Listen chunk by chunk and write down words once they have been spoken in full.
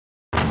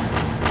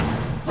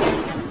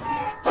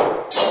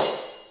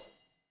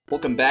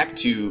Welcome back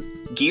to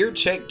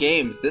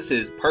GearCheckGames. This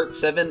is part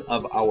 7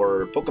 of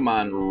our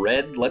Pokemon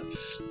Red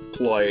Let's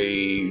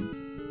Play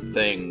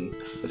thing.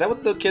 Is that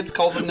what the kids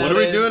call them nowadays?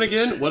 What are we doing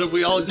again? What have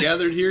we all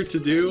gathered here to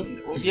do?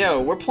 Yeah,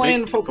 we're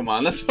playing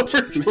Pokemon. That's what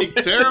we're doing. Make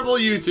terrible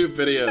YouTube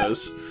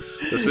videos.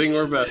 The thing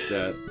we're best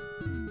at.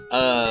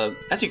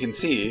 As you can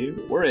see,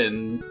 we're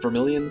in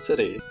Vermilion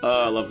City.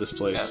 Oh, I love this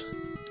place.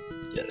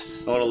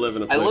 Yes. I want to live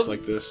in a place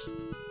like this.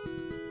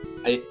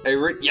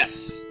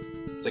 Yes.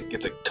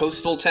 It's a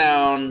coastal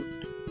town.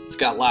 It's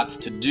got lots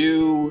to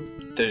do.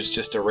 There's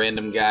just a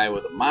random guy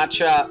with a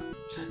Machop.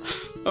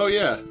 Oh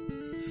yeah.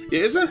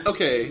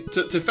 Okay,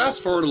 to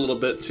fast forward a little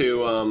bit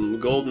to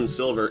Gold and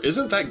Silver,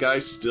 isn't that guy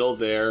still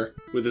there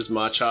with his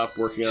Machop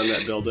working on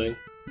that building?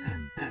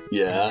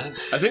 Yeah.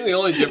 I think the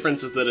only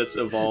difference is that it's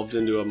evolved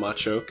into a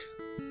Machoke.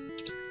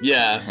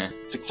 Yeah.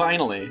 It's like,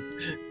 finally.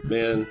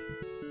 Man.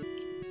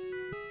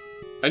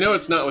 I know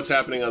it's not what's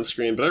happening on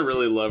screen, but I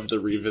really love the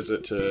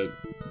revisit to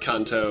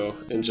Kanto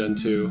in Gen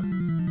 2.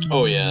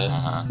 Oh,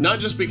 yeah. Not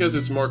just because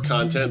it's more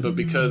content, but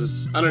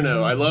because, I don't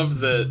know, I love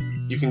that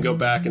you can go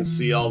back and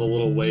see all the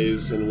little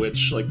ways in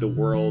which, like, the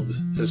world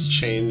has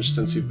changed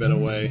since you've been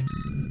away.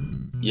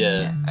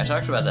 Yeah. I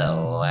talked about that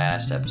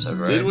last episode,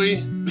 right? Did we?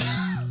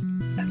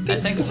 I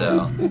think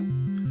so.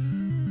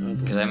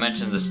 Because I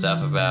mentioned the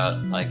stuff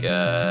about, like,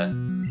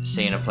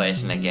 seeing a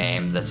place in a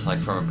game that's, like,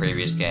 from a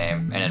previous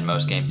game, and in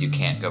most games you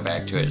can't go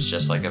back to it. It's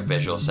just, like, a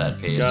visual set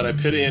piece. God, I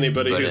pity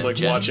anybody who's,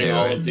 like, watching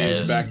all of these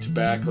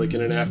back-to-back, like,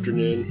 in an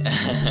afternoon.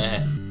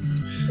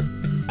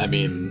 I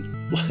mean...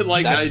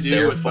 like I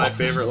do with my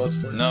favorite Let's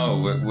Plays.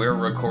 No, we're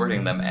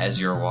recording them as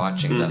you're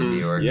watching them,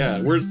 viewer.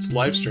 Yeah, we're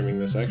live streaming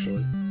this,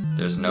 actually.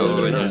 There's no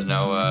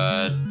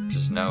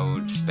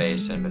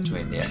space in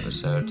between the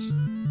episodes.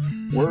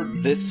 We're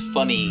this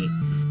funny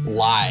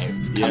live.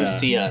 Come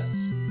see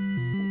us.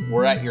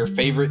 We're at your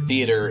favorite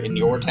theater in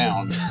your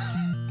town.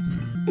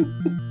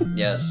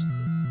 Yes.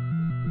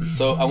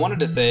 So I wanted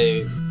to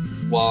say,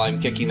 while I'm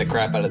kicking the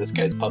crap out of this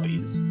guy's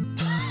puppies,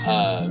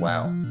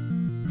 wow.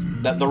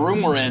 That the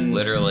room we're in...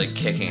 Literally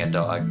kicking a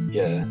dog.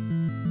 Yeah.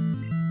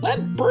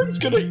 That bird's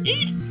gonna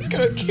eat! He's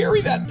gonna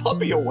carry that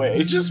puppy away! Is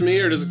it just me,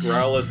 or does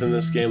Growlithe in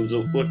this game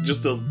look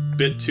just a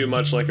bit too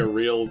much like a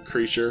real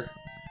creature?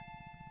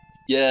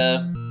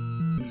 Yeah.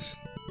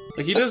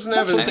 Like, he doesn't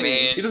have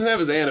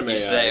his anime you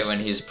eyes. say when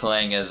he's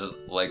playing as,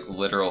 like,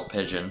 literal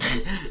pigeon.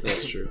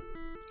 That's true.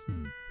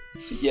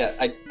 So, yeah,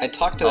 I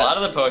talked to a lot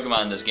of the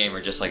Pokemon in this game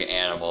are just, like,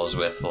 animals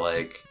with,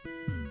 like...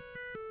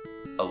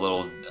 a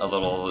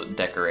little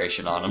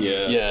decoration on them.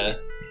 Yeah. Yeah.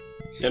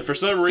 And for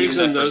some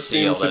reason, those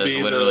seem to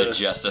be literally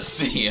just a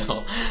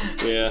seal.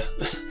 Yeah.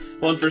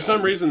 Well, and for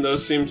some reason,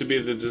 those seem to be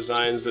the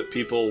designs that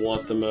people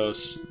want the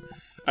most.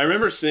 I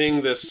remember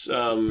seeing this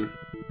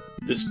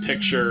this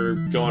picture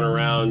going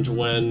around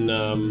when,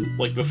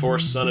 like, before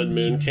Sun and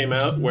Moon came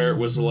out, where it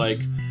was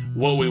like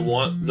what we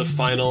want the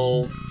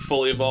final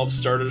fully evolved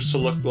starters to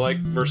look like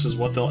versus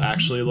what they'll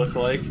actually look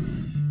like.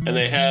 And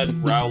they had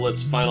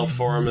Rowlet's final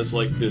form as,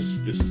 like, this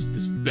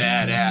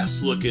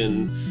badass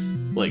looking,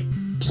 like,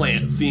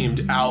 plant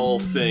themed owl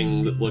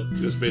thing that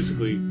was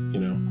basically, you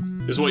know,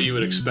 is what you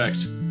would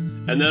expect.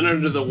 And then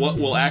under the what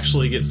will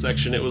actually get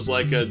section, it was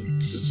like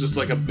just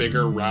like a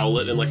bigger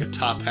Rowlet and, like, a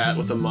top hat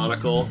with a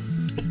monocle.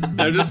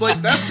 And I'm just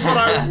like, that's what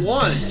I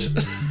want.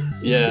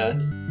 Yeah.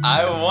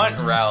 I want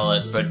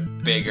Rowlet,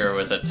 but bigger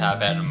with a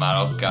top hat and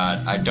monocle.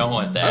 God, I don't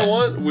want that. I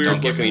want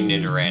Don't give me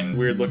Nidoran.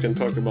 Weird looking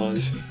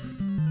Pokemon.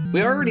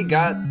 We already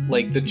got,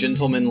 like, the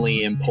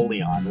gentlemanly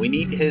Empoleon. We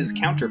need his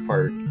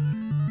counterpart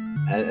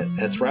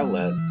as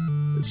Rowlet.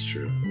 It's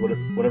true.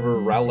 Whatever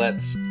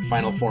Rowlet's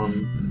final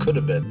form could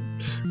have been.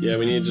 Yeah,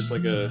 we need just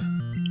like a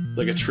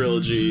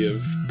trilogy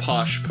of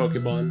posh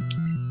Pokemon.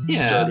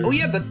 Yeah. starters. Oh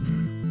yeah,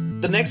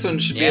 the next one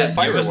should be a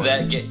fire give us one.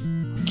 that.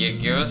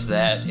 Give us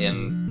that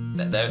in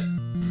the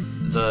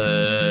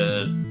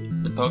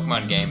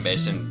Pokemon game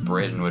based in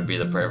Britain would be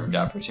the perfect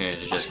opportunity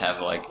to just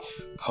have, like,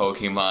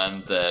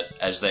 Pokemon that,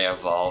 as they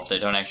evolve, they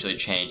don't actually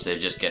change, they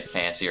just get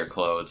fancier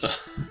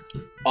clothes.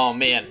 Oh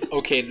man,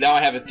 okay, now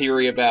I have a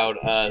theory about,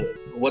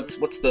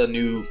 what's the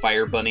new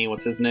fire bunny,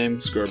 what's his name?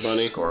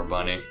 Scorbunny.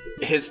 Scorbunny.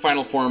 His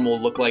final form will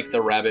look like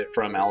the rabbit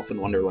from Alice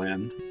in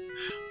Wonderland.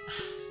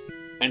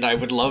 And I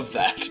would love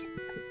that.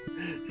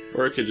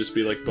 Or it could just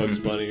be like Bugs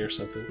Bunny or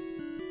something.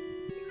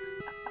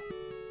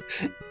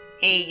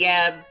 Hey,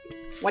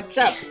 what's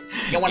up?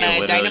 You want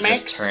a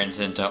Dynamax? Just turns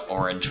into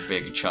Orange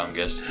Big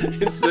Chungus.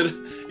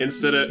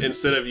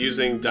 Instead of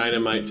using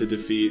Dynamite to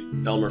defeat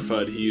Elmer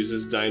Fudd, he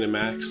uses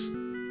Dynamax.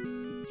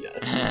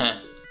 Yes.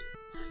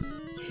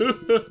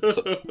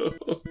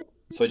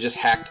 So I just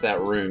hacked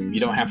that room. You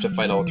don't have to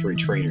fight all 3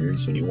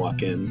 trainers when you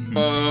walk in.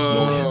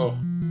 Oh.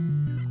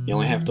 You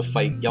only have to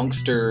fight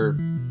youngster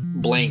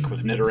blank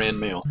with Nidoran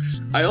male.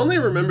 I only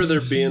remember there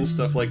being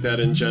stuff like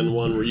that in Gen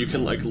 1 where you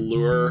can, like,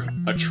 lure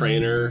a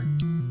trainer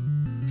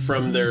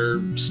from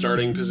their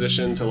starting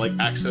position to, like,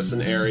 access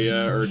an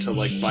area or to,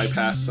 like,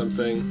 bypass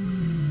something.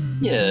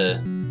 Yeah.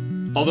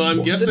 Although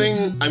I'm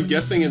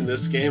guessing in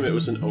this game it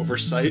was an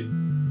oversight.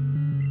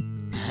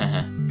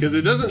 Because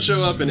it doesn't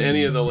show up in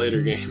any of the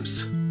later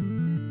games.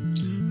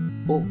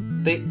 Well,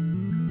 they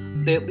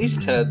at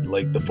least had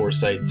like the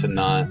foresight to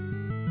not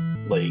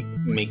like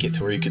make it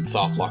to where you could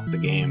soft lock the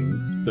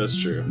game. That's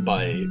true.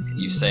 By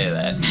You say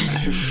that.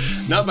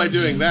 Not by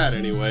doing that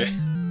anyway.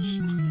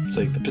 It's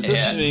like the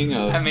positioning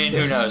of. I mean, who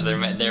knows?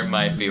 There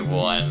might be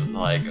one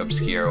like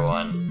obscure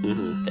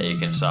one that you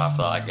can soft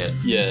lock it.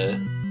 Yeah.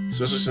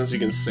 Especially since you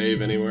can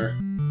save anywhere.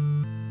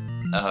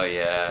 Oh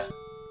yeah.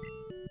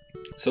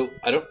 So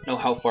I don't know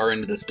how far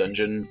into this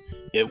dungeon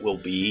it will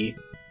be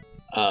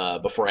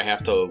before I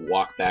have to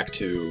walk back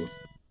to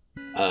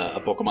a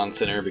Pokemon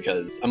Center,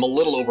 because I'm a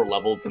little over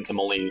leveled since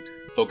I'm only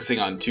focusing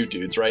on 2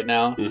 dudes right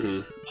now.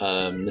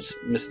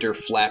 Mr.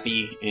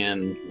 Flappy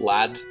and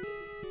Lad.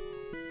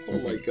 Oh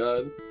my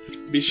god.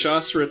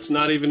 Bishasrit's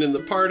not even in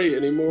the party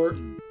anymore.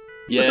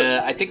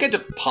 Yeah, I think I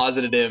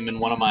deposited him in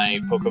one of my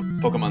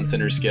Pokemon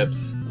Center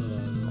skips.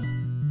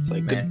 It's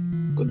like,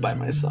 goodbye,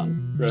 my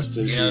son. Rest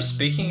in peace.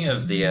 Speaking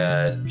of the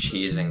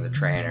cheesing the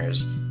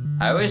trainers,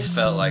 I always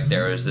felt like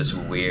there was this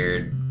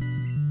weird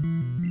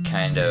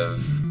kind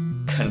of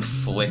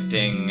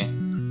conflicting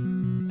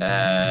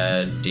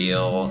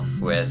deal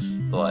with,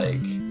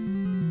 like,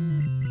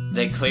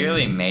 they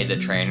clearly made the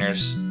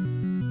trainers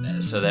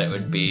so that it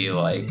would be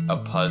like a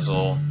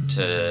puzzle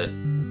to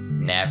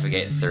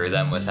navigate through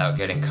them without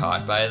getting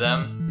caught by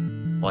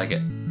them, like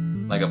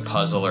a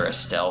puzzle or a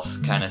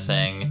stealth kind of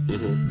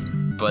thing.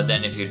 But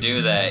then if you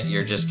do that,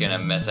 you're just gonna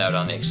miss out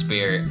on the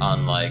experience,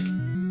 on like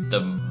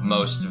the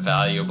most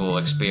valuable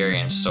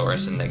experience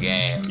source in the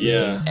game.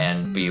 Yeah.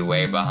 And be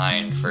way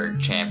behind for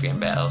champion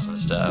battles and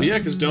stuff. Yeah,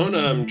 because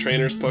don't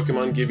trainers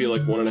Pokemon give you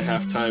like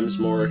 1.5 times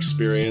more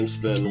experience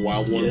than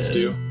wild ones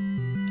do?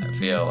 I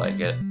feel like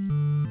it.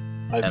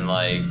 And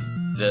like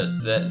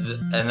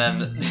and then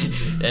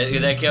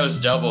that goes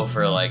double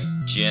for like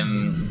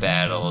gym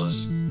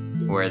battles,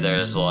 where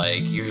there's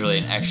like usually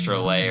an extra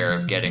layer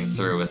of getting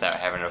through without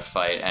having to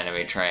fight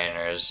enemy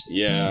trainers.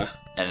 Yeah.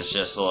 And it's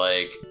just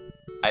like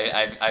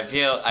I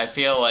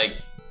feel like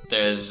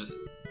there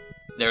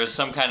was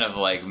some kind of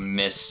like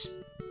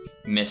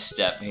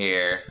misstep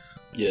here.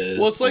 Yeah.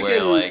 Well, it's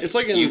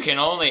like you can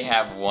only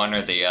have one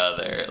or the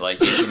other.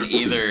 Like you can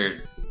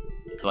either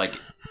like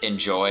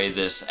enjoy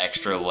this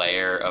extra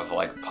layer of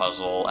like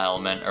puzzle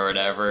element or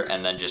whatever,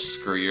 and then just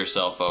screw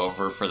yourself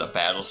over for the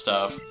battle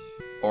stuff,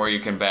 or you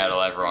can battle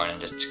everyone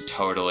and just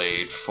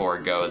totally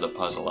forego the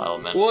puzzle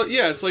element. Well,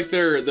 yeah, it's like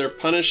they're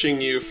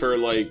punishing you for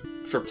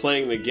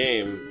playing the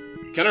game.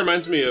 Kind of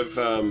reminds me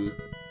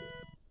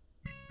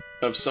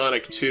of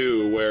Sonic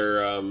 2,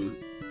 where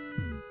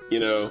you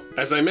know,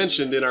 as I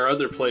mentioned in our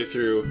other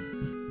playthrough,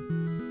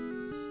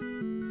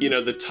 you know,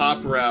 the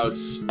top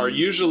routes are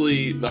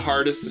usually the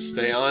hardest to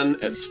stay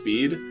on at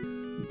speed,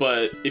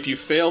 but if you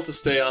fail to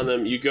stay on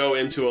them, you go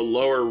into a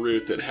lower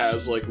route that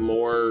has like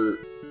more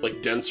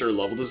like denser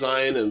level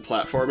design and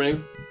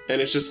platforming,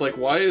 and it's just like,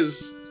 why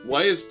is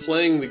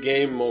playing the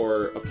game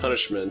more a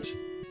punishment?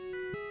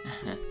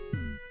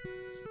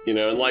 You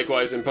know, and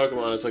likewise in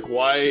Pokemon, it's like,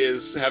 why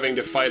is having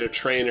to fight a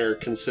trainer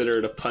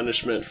considered a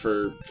punishment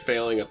for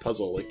failing a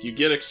puzzle? Like, you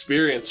get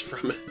experience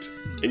from it,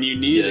 and you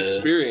need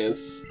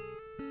experience.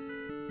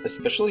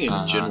 Especially in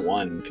Gen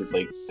 1, because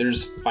like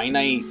there's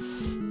finite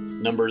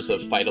numbers of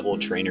fightable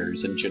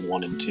trainers in Gen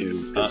 1 and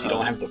 2, because you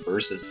don't have the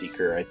Versus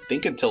Seeker, I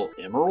think, until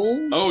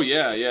Emerald? Oh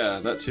yeah,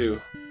 that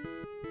too.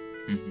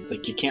 It's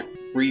like you can't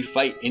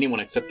refight anyone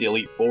except the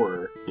Elite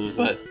Four,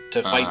 but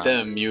to fight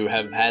them, you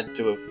have had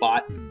to have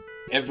fought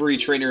every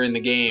trainer in the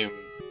game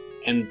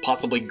and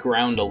possibly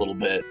grind it a little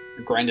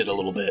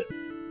bit,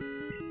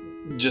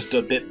 just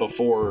a bit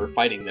before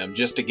fighting them,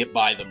 just to get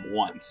by them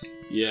once.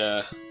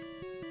 Yeah.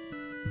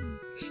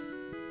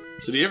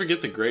 So do you ever get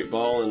the Great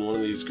Ball in one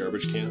of these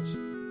garbage cans?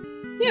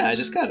 Yeah, I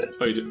just got it.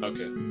 Oh, you did?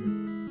 Okay.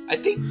 I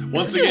think,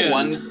 once again,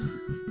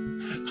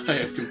 I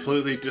have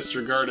completely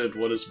disregarded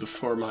what is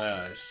before my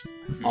eyes.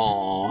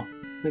 Aw,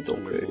 it's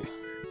okay.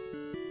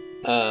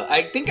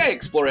 I think I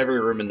explore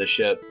every room in the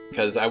ship,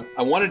 because I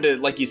wanted to,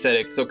 like you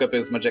said, soak up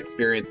as much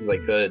experience as I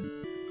could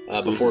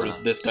before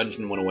this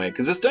dungeon went away.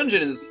 Because this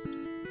dungeon is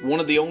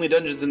one of the only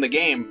dungeons in the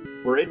game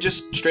where it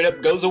just straight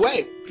up goes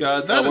away.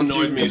 God, that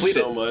annoyed me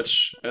so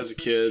much as a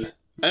kid.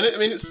 And I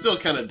mean, it still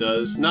kind of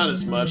does. Not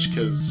as much,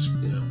 because,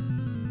 you know,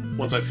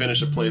 once I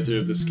finish a playthrough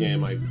of this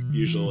game, I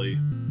usually,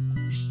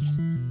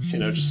 you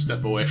know, just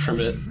step away from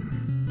it.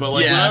 But,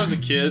 like, when I was a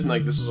kid, and,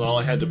 like, this was all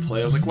I had to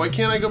play, I was like, why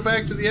can't I go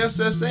back to the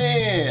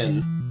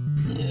SSN?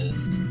 Yeah.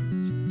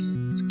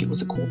 It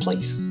was a cool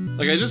place.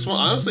 Like, I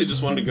honestly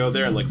just wanted to go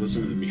there and, like,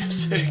 listen to the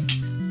music.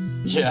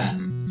 Yeah.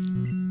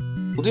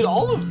 Well, dude,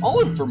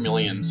 all of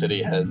Vermilion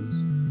City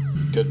has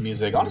good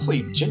music.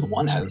 Honestly, Gen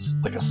 1 has,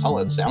 like, a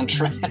solid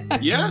soundtrack.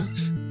 Yeah.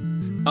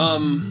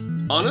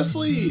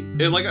 Honestly,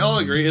 I'll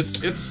agree,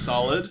 it's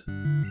solid.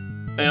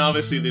 And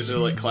obviously these are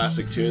like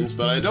classic tunes,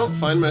 but I don't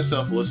find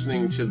myself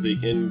listening to the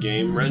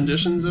in-game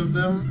renditions of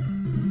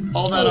them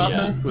all that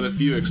often, with a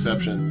few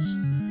exceptions.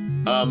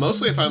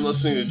 Mostly if I'm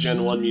listening to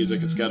Gen 1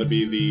 music, it's gotta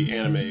be the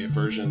anime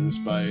versions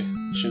by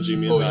Shinji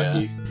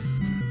Miyazaki.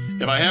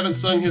 If I haven't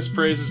sung his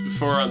praises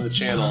before on the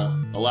channel,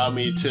 allow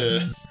me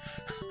to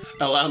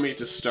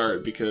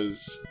start,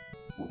 because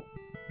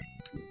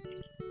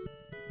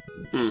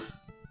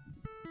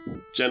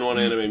Gen 1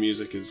 anime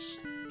music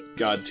is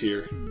god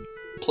tier.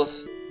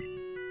 Plus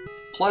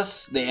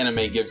the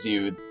anime gives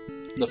you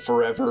the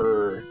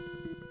forever,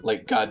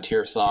 like, god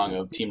tier song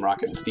of Team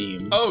Rocket's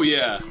theme. Oh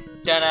yeah.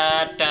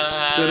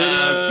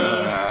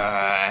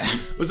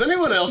 Was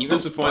anyone else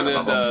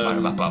disappointed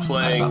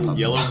playing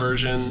Yellow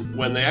version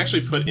when they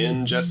actually put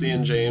in Jesse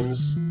and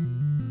James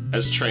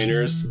as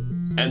trainers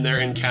and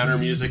their encounter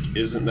music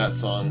isn't that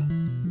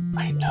song?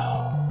 I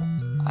know.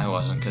 I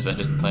wasn't, because I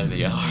didn't play the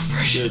Yellow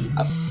version.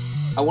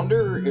 I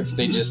wonder if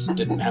they just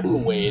didn't have a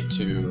way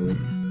to,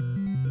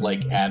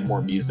 like, add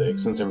more music,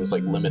 since there was,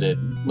 like,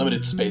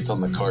 limited space on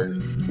the cart.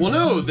 Well,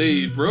 no,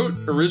 they wrote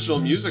original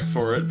music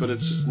for it, but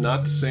it's just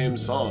not the same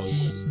song.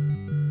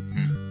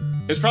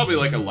 It's probably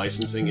like a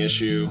licensing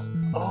issue.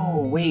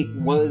 Oh, wait,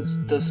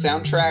 was the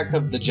soundtrack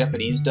of the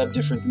Japanese dub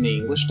different than the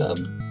English dub?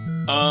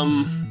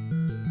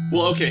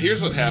 Well, okay,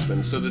 here's what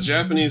happened. So the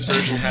Japanese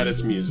version had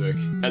its music,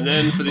 and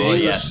then for the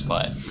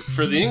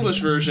for the English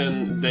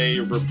version, they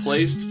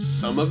replaced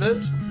some of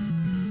it,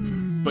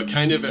 but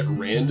kind of at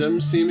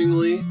random,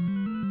 seemingly.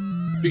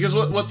 Because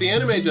what the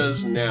anime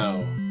does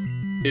now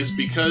is,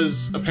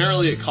 because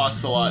apparently it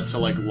costs a lot to,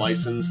 like,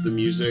 license the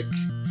music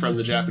from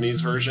the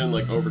Japanese version,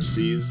 like,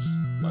 overseas.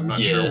 I'm not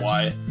sure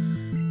why.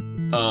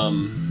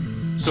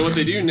 So what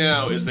they do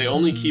now is they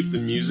only keep the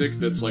music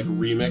that's, like,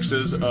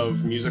 remixes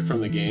of music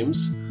from the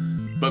games.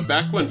 But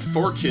back when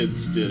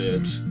 4Kids did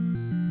it,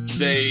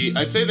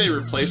 I'd say they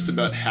replaced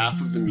about half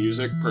of the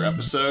music per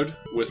episode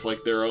with,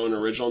 like, their own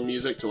original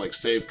music to, like,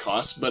 save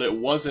costs, but it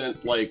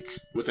wasn't, like,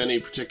 with any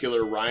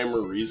particular rhyme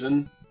or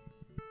reason.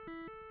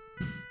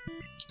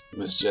 It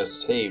was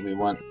just, hey, we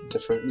want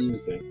different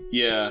music.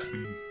 Yeah.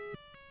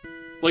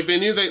 Like, they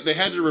knew they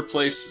had to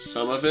replace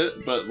some of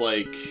it, but,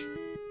 like,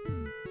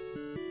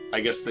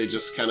 I guess they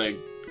just kind of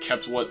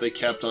kept what they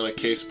kept on a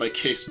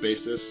case-by-case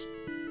basis.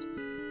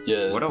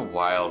 Yeah. What a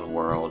wild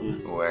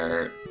world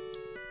where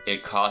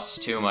it costs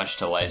too much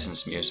to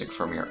license music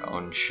from your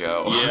own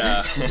show.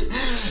 Yeah.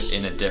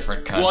 In a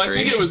different country. Well, I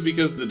think it was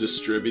because the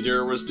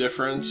distributor was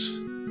different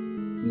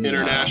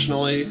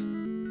internationally.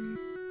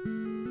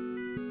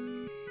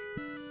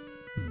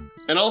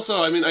 And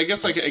also, I mean, I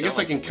guess I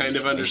can kind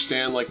of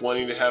understand, like,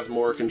 wanting to have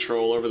more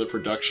control over the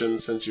production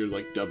since you're,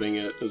 like, dubbing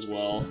it as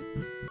well.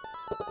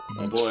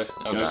 Oh boy,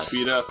 gotta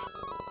speed up.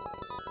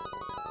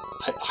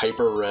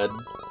 Hyper Red.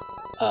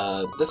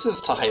 This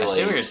is to highlight... I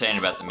see what you're saying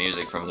about the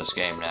music from this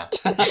game now.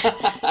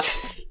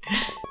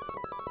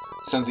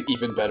 Sounds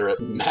even better at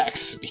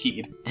max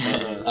speed.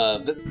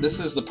 This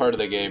is the part of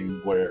the game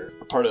where,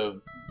 part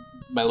of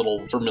my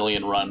little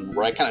Vermilion run,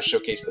 where I kind of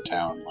showcase the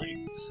town. Like,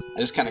 I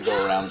just kind of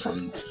go around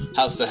from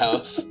house to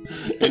house.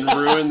 And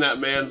ruin that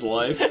man's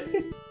life.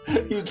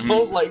 You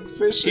don't like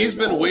fishing. He's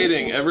been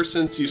waiting ever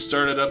since you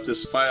started up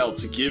this file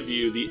to give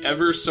you the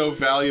ever so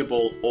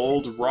valuable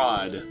old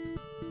rod,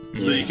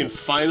 so that you can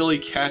finally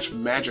catch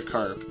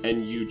Magikarp,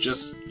 and you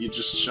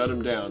just shut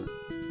him down.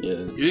 Yeah.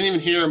 You didn't even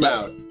hear him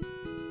out.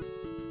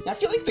 Yeah, I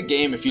feel like the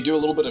game, if you do a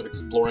little bit of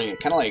exploring, it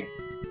kind of like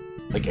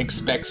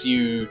expects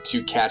you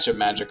to catch a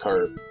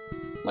Magikarp,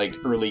 like,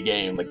 early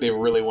game. Like, they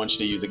really want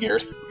you to use a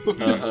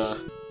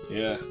Gyarados.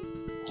 Yeah.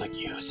 Like,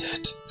 use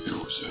it.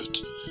 Use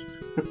it.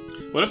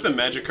 What if the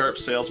Magikarp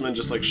salesman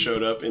just, like,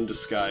 showed up in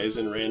disguise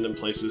in random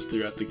places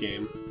throughout the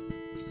game?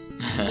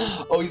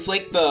 Oh, he's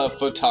like the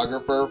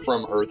photographer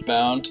from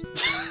Earthbound.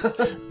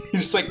 He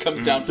just, like,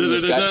 comes down from the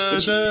sky.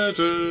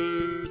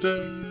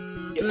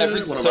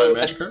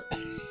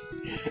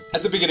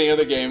 At the beginning of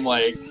the game,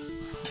 like,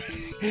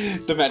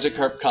 the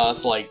Magikarp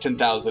costs, like,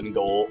 10,000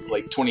 gold,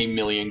 like 20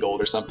 million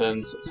gold or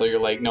something. So you're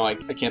like, no, I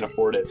can't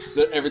afford it.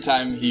 So every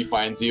time he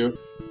finds you,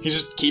 he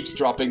just keeps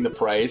dropping the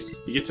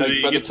price. You get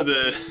to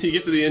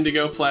the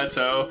Indigo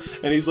Plateau,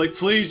 and he's like,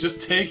 please,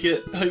 just take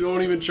it. I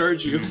won't even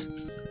charge you.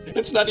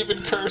 It's not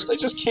even cursed. I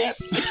can't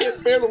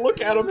bear to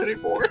look at him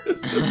anymore.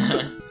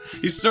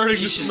 He's starting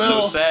to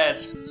smell. So sad.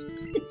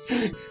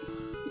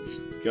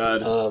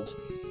 God.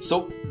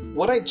 So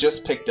what I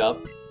just picked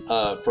up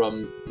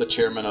from the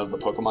chairman of the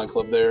Pokemon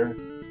Club there,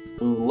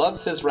 who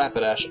loves his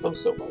Rapidash oh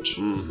so much,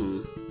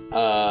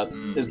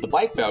 is the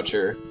bike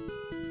voucher,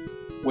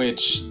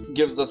 which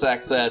gives us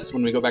access,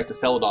 when we go back to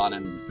Celadon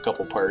in a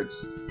couple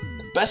parts,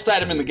 the best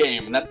item in the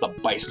game, and that's the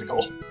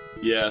bicycle.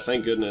 Yeah,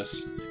 thank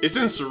goodness. It's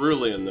in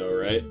Cerulean, though,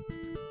 right?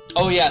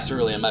 Oh yeah,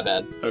 Cerulean, my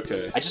bad.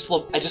 Okay. I just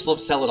love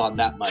Celadon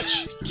that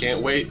much.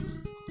 Can't wait.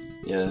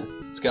 Yeah.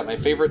 It's got my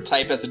favorite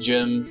type as a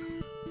gym.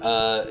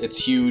 It's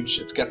huge.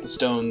 It's got the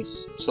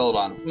stones.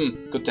 Celadon.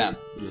 Good town.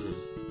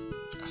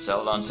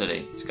 Celadon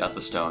City. It's got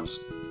the stones.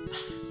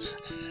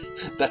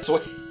 That's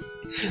where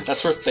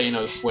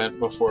Thanos went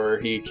before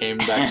he came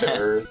back to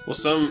Earth. Well,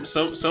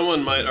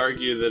 someone might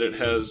argue that it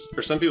has,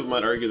 or some people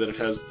might argue that it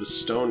has the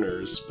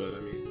stoners, but I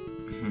mean,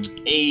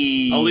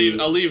 hey.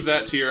 I'll leave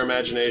that to your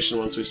imagination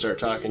once we start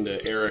talking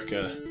to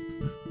Erica.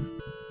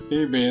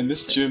 Hey man,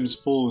 this gym's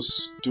full of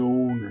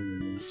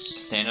stoners.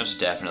 Thanos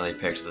definitely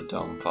picked the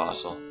dumb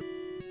fossil.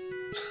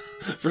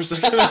 For a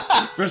second, I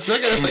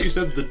thought you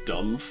said the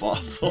dumb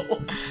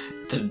fossil.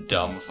 The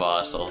dumb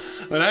fossil.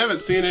 I mean, I haven't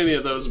seen any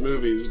of those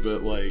movies,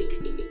 but like...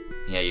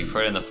 Yeah, you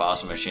put it in the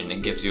fossil machine and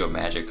it gives you a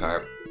magic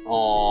harp.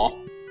 Aww.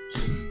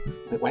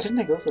 Wait, why didn't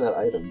I go for that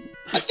item?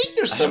 I think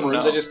there's some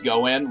rooms I just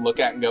go in,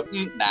 look at, and go,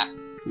 nah.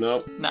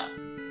 Nope. Nah.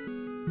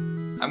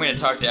 I'm gonna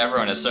talk to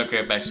everyone to soak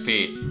up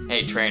XP.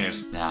 Hey,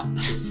 trainers. Nah.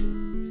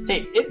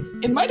 Hey,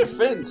 in my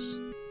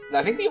defense,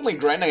 I think the only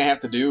grinding I have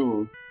to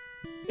do,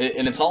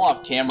 and it's all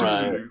off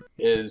camera,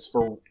 is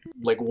for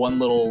like one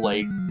little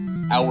like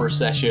hour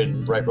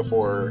session right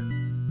before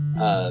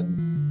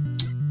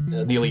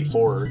the Elite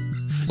Four.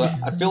 So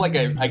I feel like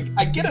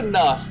I get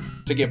enough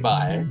to get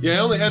by. Yeah, I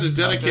only had to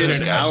dedicate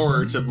an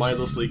hour to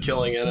mindlessly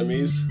killing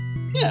enemies.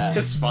 Yeah,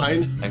 it's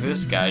fine. Like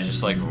this guy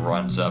just like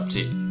runs up to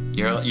you.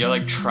 You're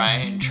like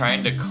trying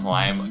to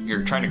climb.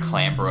 You're trying to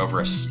clamber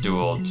over a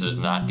stool to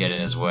not get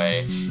in his way,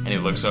 and he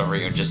looks over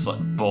you and just like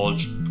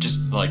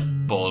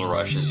bull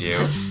rushes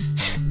you,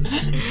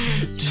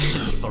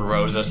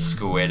 throws a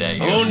squid at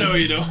you. Oh no,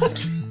 you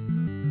don't.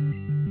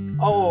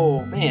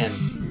 Oh man,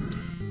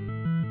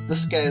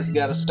 this guy's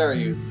got to star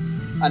you.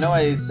 I know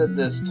I said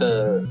this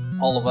to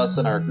all of us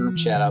in our group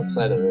chat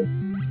outside of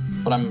this,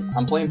 but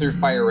I'm playing through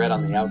Fire Red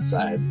on the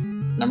outside,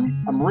 and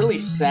I'm really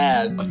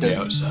sad on the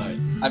outside.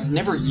 I've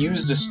never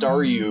used a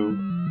Staryu,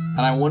 and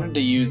I wanted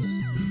to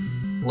use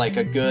like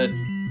a good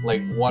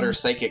like water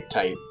psychic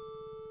type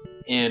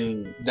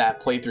in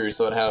that playthrough,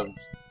 so I'd have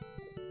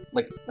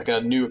like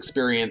a new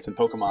experience in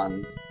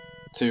Pokemon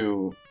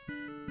to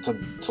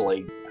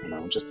like I don't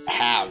know, just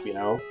have, you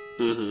know.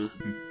 Mm-hmm.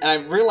 And I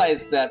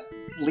realized that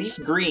Leaf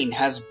Green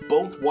has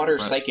both water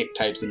psychic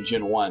types in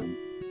Gen 1.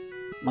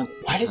 I'm like,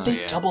 why did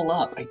they double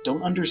up? I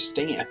don't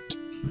understand.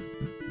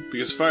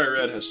 Because Fire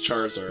Red has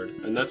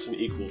Charizard, and that's an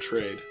equal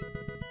trade.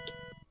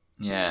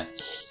 Yeah.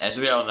 As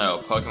we all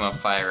know, Pokemon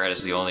Fire Red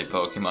is the only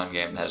Pokemon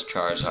game that has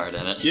Charizard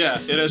in it. Yeah,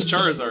 it has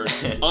Charizard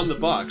on the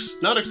box.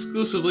 Not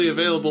exclusively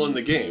available in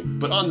the game,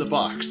 but on the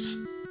box.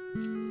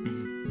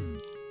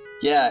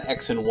 Yeah,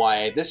 X and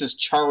Y, this is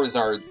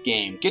Charizard's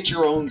game. Get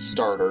your own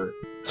starter.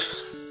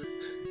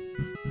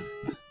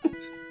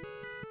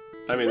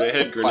 I mean, they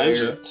had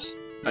Greninja.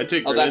 I'd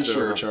take Greninja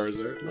over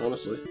Charizard,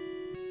 honestly.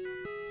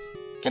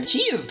 And he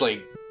is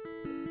like...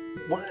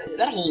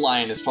 that whole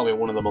line is probably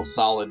one of the most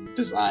solid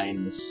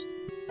designs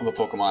of a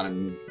Pokemon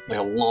in like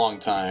a long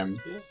time.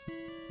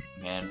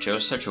 Man,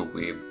 Joe's such a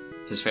weeb.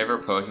 His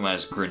favorite Pokemon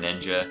is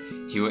Greninja.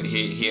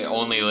 He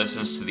only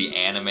listens to the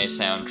anime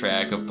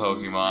soundtrack of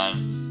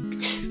Pokemon.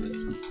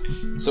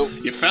 So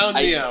you found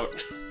me out.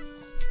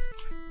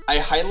 I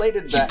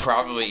highlighted that. He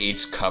probably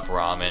eats cup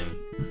ramen.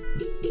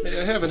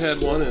 Hey, I haven't had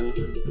one in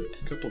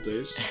a couple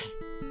days.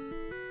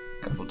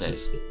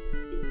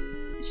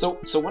 So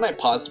when I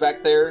paused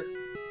back there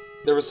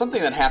was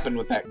something that happened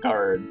with that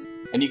guard,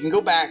 and you can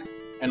go back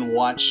and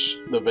watch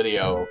the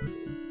video.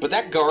 But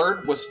that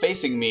guard was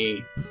facing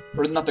me,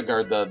 or not the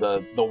guard,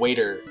 the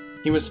waiter.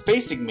 He was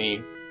facing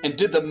me and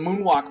did the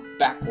moonwalk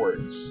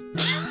backwards.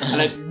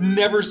 And I'd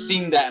never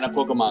seen that in a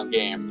Pokemon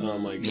game. Oh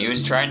my god. He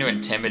was trying to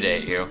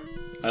intimidate you.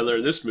 I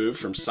learned this move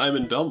from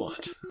Simon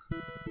Belmont.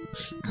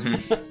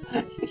 He's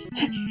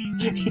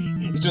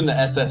doing the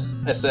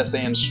SS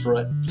and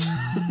strut.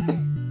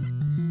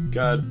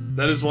 God,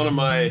 that is one of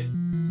my...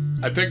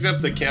 I picked up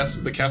the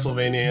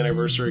Castlevania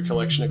Anniversary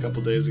Collection a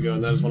couple days ago,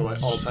 and that is one of my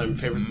all-time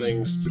favorite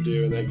things to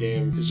do in that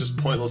game, is just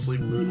pointlessly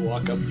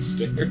moonwalk up the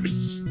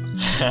stairs.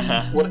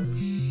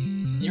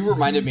 You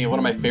reminded me of one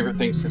of my favorite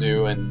things to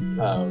do in,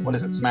 what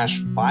is it,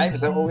 Smash 5?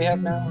 Is that what we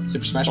have now?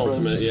 Super Smash Bros?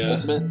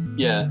 Ultimate?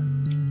 Yeah.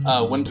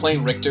 When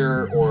playing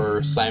Richter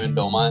or Simon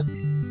Belmont,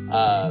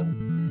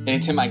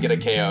 anytime I get a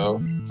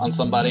KO on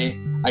somebody,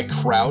 I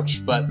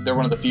crouch, but they're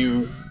one of the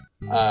few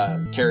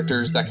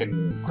characters that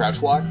can crouch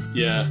walk.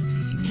 Yeah.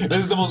 This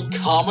is the most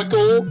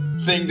comical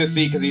thing to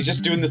see, because he's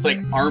just doing this, like,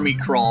 army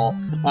crawl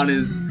on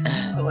his,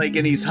 like,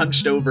 and he's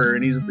hunched over,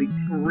 and he's, like,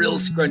 real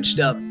scrunched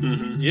up.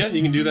 Mm-hmm. Yeah,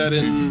 you can do that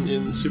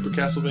in Super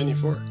Castlevania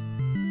 4.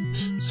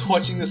 So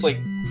watching this, like,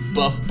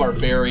 buff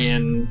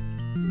barbarian,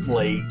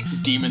 like,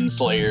 demon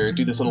slayer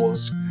do this little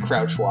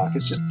crouch walk,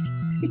 it's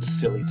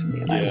silly to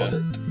me, and I love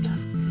it.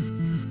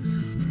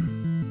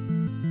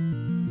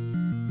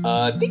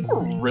 I think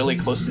we're really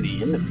close to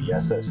the end of the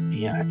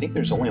SSN. I think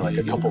there's only, like,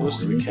 a couple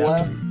rooms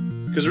left.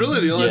 Because really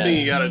the only thing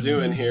you gotta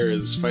do in here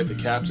is fight the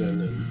captain,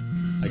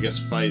 and I guess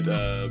fight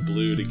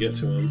Blue to get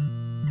to him.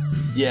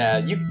 Yeah,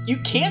 you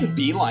can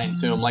beeline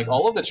to him. Like,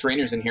 all of the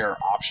trainers in here are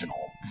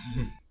optional,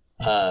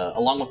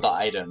 along with the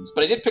items.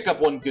 But I did pick up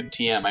one good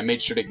TM. I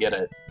made sure to get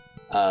it.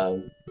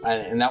 And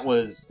that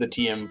was the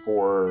TM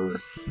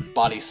for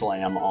Body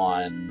Slam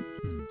on...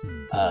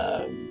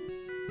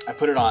 I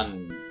put it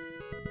on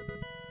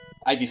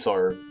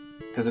Ivysaur,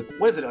 because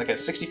what is it, like a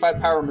 65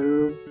 power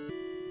move?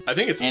 I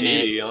think it's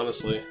 80,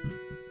 honestly.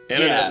 And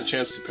it has a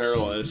chance to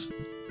paralyze.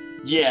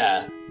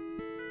 Yeah.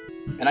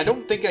 And I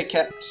don't think I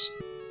kept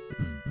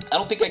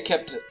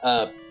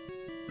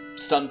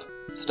Stun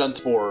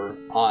Spore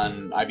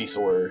on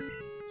Ivysaur.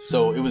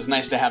 So it was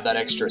nice to have that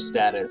extra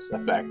status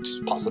effect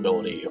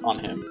possibility on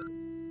him.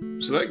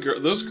 So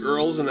those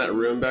girls in that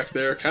room back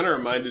there kind of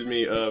reminded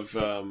me of.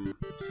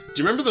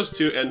 Do you remember those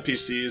two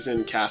NPCs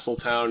in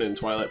Castletown in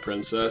Twilight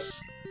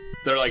Princess?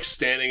 They're like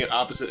standing at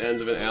opposite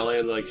ends of an alley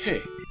and they're like, "Hey,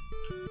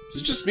 is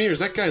it just me or is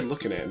that guy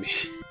looking at me?"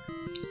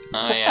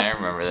 Oh yeah, I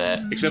remember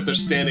that. Except they're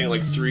standing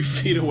like 3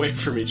 feet away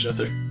from each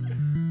other.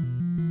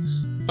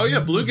 Oh yeah,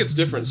 Blue gets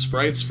different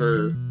sprites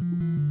for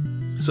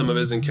some of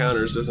his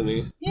encounters, doesn't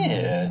he?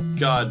 Yeah.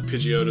 God,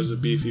 Pidgeotto's a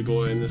beefy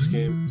boy in this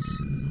game.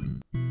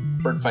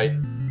 Bird fight.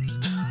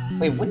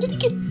 Wait, when did he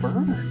get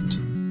burned?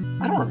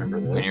 I don't remember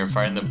this. When you were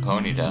fighting the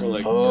Ponyta.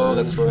 Like, oh,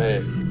 that's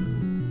right.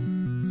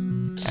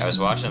 I was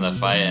watching the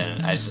fight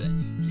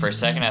and for a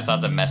second I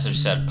thought the message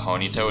said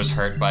Ponyta was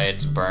hurt by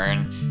its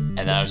burn,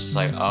 and then I was just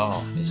like,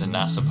 oh, is it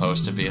not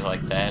supposed to be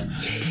like that?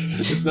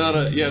 It's not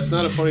a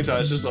Ponyta,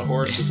 it's just a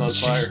horse that's on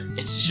fire.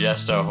 It's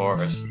just a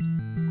horse.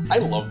 I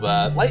love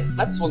that. Like,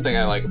 that's one thing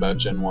I like about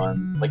Gen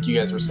 1. Like you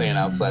guys were saying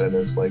outside of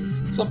this, like,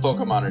 some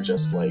Pokemon are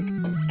just, like,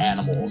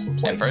 animals.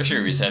 Like, I'm pretty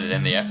sure we said it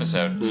in the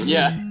episode.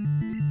 Yeah.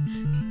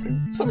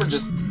 Some are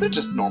they're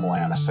just normal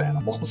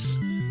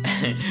animals.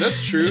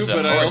 That's true, it's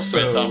but a horse,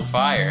 but it's on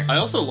fire. I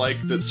also like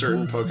that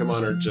certain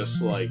Pokemon are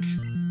just, like,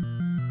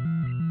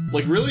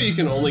 really you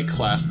can only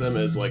class them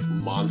as, like,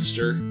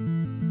 monster.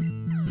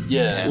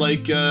 Yeah.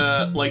 Like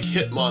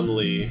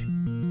Hitmonlee.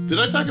 Did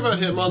I talk about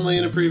Hitmonlee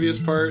in a previous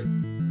part?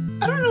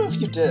 I don't know if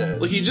you did.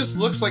 Like, he just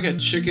looks like a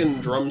chicken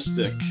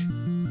drumstick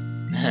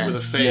with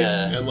a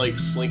face and, like,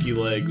 slinky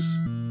legs.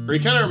 Or he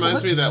kind of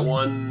reminds me of that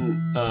one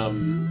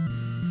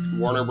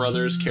Warner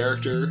Brothers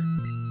character.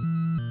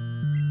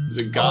 Is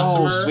it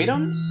Gossamer? Oh,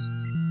 Sweetums?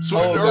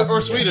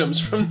 Or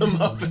Sweetums from the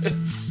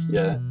Muppets.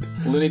 Yeah.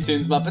 Looney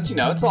Tunes, Muppets, you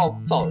know, it's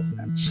all the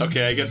same.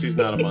 Okay, I guess he's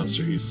not a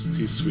monster, he's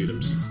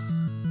Sweetums.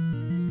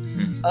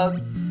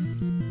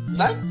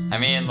 I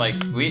mean, like,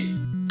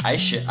 I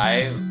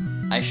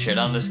shit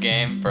on this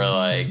game for,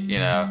 like, you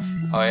know,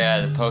 oh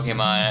yeah, the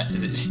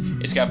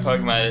Pokemon, it's got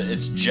Pokemon,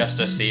 it's just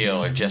a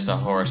seal, or just a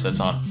horse that's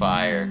on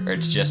fire, or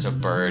it's just a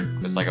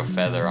bird with, like, a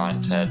feather on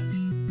its head.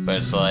 But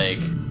it's like,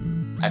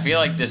 I feel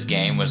like this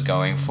game was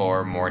going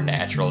for more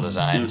natural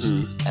designs,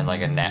 and,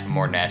 like, a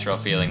more natural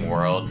feeling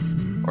world,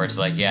 where it's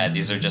like, yeah,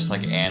 these are just,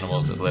 like,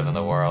 animals that live in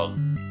the world.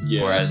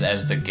 Yeah. Whereas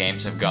as the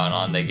games have gone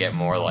on, they get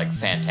more, like,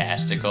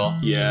 fantastical.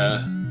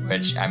 Yeah.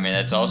 Which, I mean,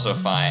 that's also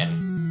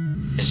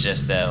fine. It's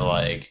just that,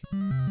 like,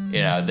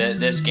 you know,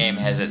 this game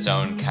has its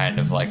own kind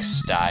of, like,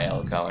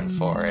 style going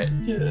for it.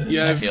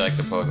 Yeah. I feel like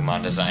the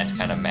Pokemon designs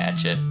kind of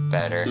match it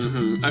better.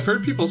 I've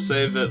heard people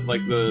say that,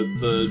 like,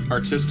 the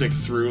artistic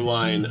through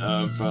line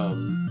of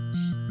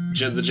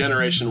the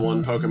Generation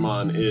 1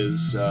 Pokemon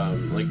is,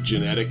 like,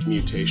 genetic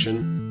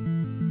mutation.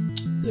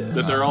 Yeah.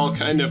 That they're all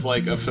kind of,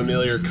 like, a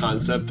familiar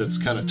concept that's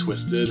kind of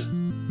twisted.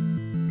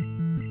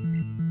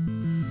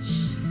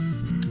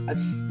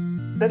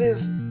 That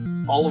is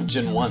all of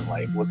Gen 1,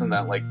 like, wasn't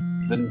that, like,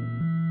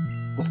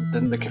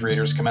 didn't the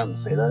creators come out and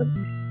say that?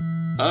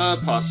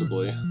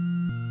 Possibly.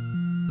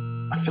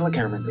 I feel like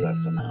I remember that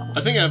somehow.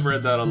 I think I've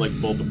read that on, like,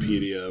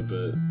 Bulbapedia,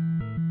 but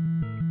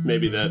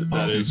maybe that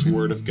is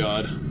word of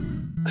God.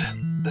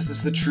 This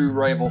is the true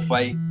rival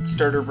fight.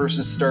 Starter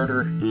versus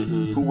starter.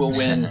 Who will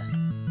win?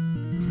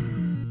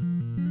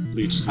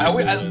 Leech I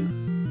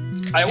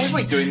always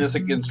like doing this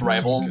against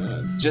rivals,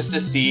 just to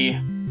see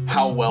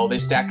how well they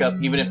stack up,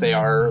 even if they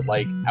are,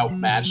 like,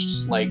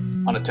 outmatched, like,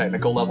 on a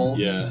technical level.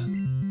 Yeah.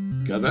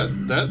 God,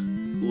 that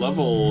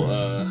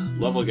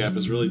level gap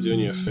is really doing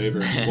you a favor.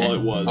 Well,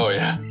 it was. Oh,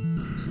 yeah.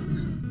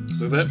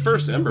 So that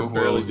first Ember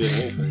barely did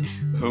anything.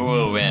 Who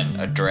will win,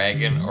 a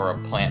dragon or a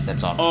plant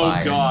that's on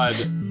fire? Oh, God.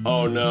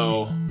 Oh,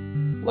 no.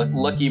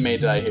 Lucky may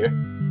die here.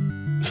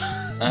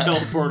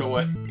 Teleport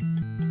away.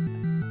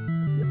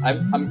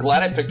 I'm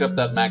glad I picked up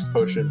that max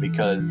potion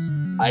because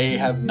I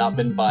have not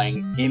been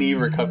buying any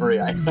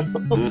recovery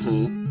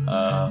items.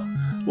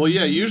 Well,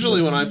 yeah,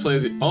 usually when I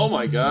play oh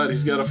my god,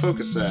 he's got a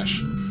focus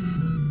sash.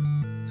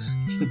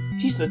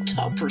 He's the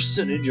top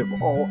percentage of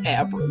all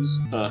Abras.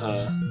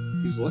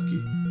 He's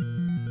lucky.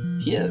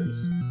 He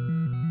is.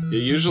 Yeah,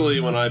 usually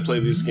when I play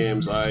these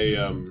games, I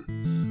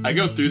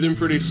go through them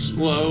pretty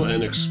slow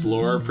and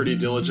explore pretty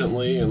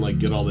diligently and, like,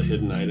 get all the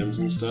hidden items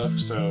and stuff,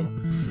 so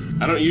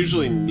I don't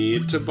usually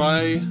need to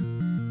buy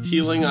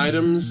healing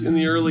items in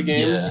the early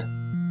game. Yeah.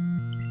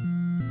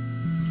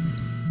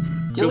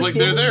 Because, like,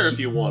 they're there if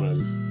you want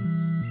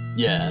them.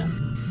 Yeah.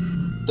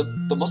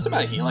 The most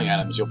amount of healing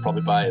items you'll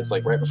probably buy is,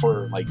 like, right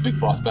before, like, big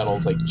boss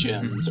battles, like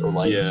gyms or,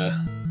 like,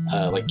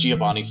 like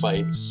Giovanni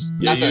fights.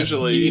 Yeah, Not that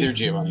usually either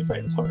Giovanni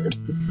fight is hard.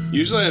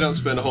 Usually I don't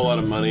spend a whole lot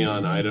of money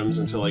on items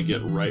until I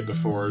get right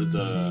before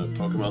the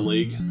Pokemon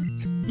League.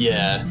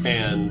 Yeah.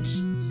 And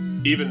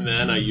even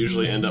then, I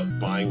usually end up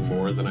buying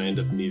more than I end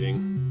up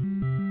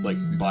needing. Like,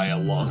 by a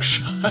long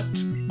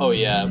shot. Oh,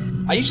 yeah.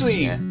 I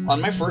usually,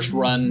 on my first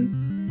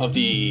run of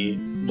the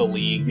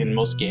League in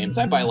most games,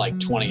 I buy, like,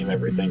 20 of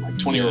everything. Like,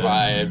 20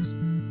 revives,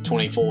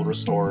 20 full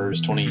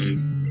restores, 20,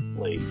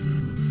 like,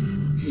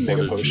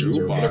 mega potions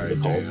or whatever they're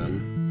called.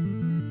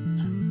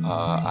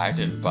 I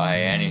didn't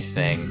buy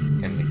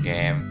anything in the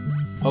game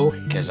Oh,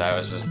 because I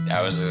was a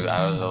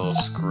little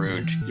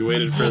Scrooge. You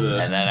waited for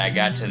the... And then I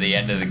got to the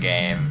end of the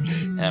game,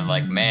 and I'm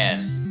like,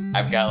 man,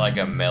 I've got like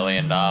 $1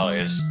 million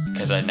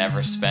because I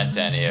never spent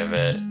any of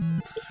it.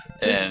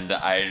 And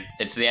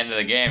it's the end of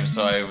the game,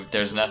 so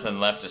there's nothing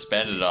left to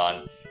spend it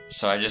on.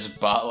 So I just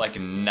bought like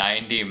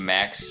 90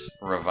 max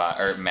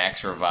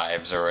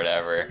revives or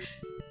whatever,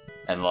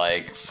 and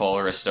like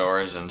full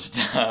restores and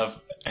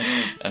stuff.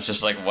 I was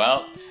just like,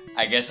 well,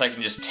 I guess I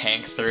can just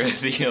tank through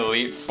the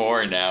Elite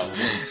Four now.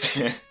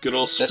 Good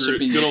old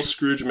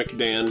Scrooge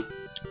McDan.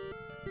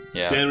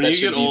 Yeah. Dan, when you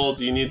get old,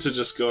 you need to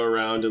just go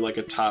around in like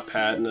a top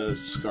hat and a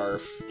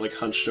scarf, like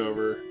hunched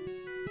over.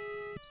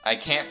 I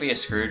can't be a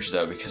Scrooge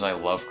though because I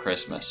love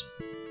Christmas.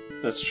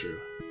 That's true.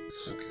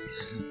 Okay.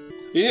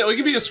 Yeah, we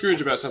could be a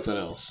Scrooge about something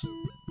else.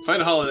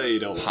 Find a holiday you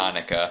don't want.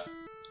 Hanukkah.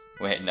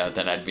 Wait, no,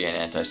 then I'd be an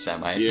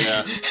anti-Semite.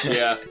 Yeah,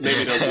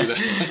 maybe don't do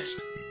that.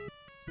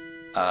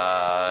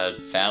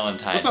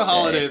 Valentine's Day. What's a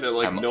holiday that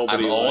like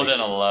nobody I'm old likes?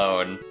 and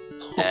alone,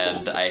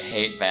 and I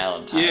hate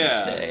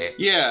Valentine's Day.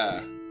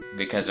 Yeah.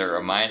 Because it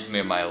reminds me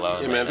of my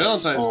loneliness. Yeah, man,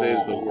 Valentine's Day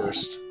is the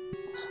worst.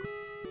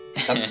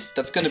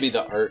 That's going to be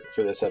the art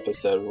for this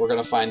episode. We're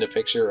going to find a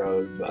picture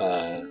of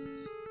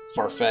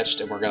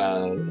Farfetch'd, and we're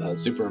going to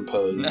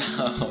superimpose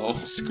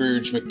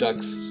Scrooge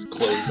McDuck's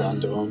clothes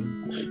onto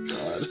him. Oh my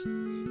god.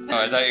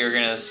 Oh, I thought you were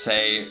going to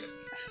say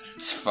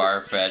it's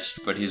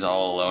Farfetch'd, but he's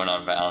all alone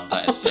on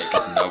Valentine's Day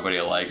because nobody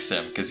likes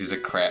him because he's a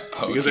crap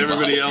Pokemon. Because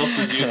everybody else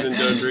is using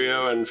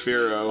Dodrio and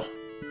Fearow.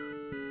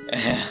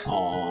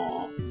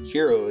 Aw,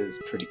 Fearow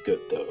is pretty good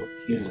though.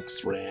 He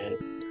looks rad.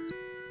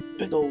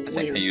 Big old I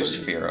think I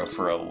used bird. Fearow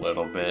for a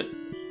little bit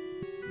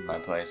in my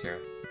playthrough.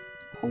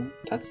 Oh,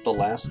 that's the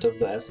last of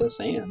the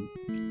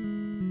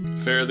SSN.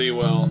 Fare thee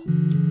well.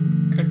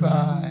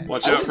 Goodbye.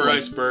 Watch I out was for like-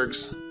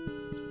 icebergs.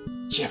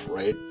 Yeah,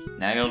 right.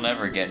 Now you'll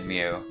never get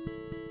Mew.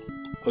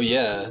 Oh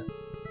yeah.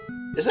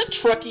 Is that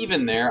truck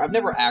even there? I've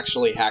never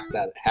actually hacked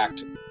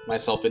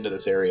myself into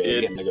this area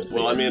again to go see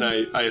Well, I it. mean,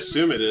 I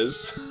assume it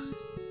is.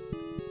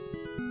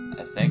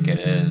 I think it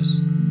is.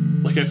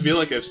 Like, I feel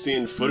like I've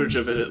seen footage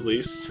of it at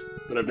least,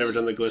 but I've never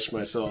done the glitch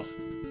myself.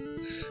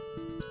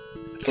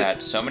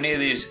 God, so many of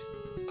these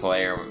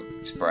player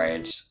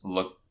sprites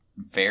look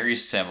very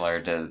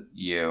similar to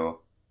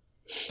you,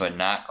 but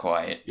not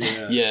quite.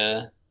 Yeah.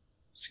 Yeah.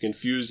 Just to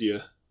confuse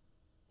you.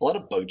 A lot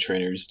of bug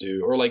trainers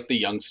do, or like the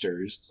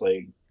youngsters. It's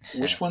like,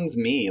 which one's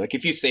me? Like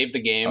if you save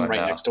the game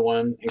right next to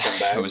one and come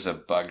back. I was a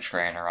bug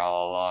trainer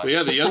all along. Well,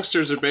 yeah, the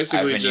youngsters are I've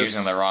basically been just...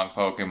 using the wrong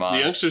Pokemon. The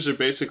youngsters are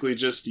basically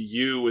just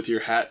you with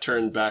your hat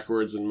turned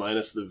backwards and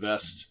minus the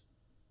vest.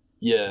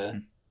 Yeah.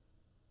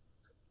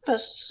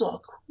 Vests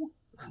suck.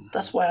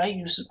 That's why I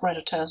use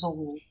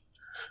Rattatazzle.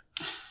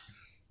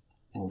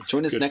 Well,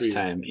 join us Good next for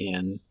you. time,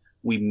 and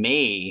we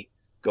may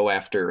go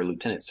after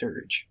Lieutenant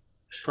Surge.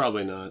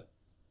 Probably not.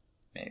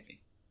 Maybe.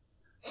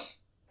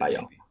 Bye,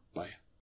 y'all. Maybe. Bye.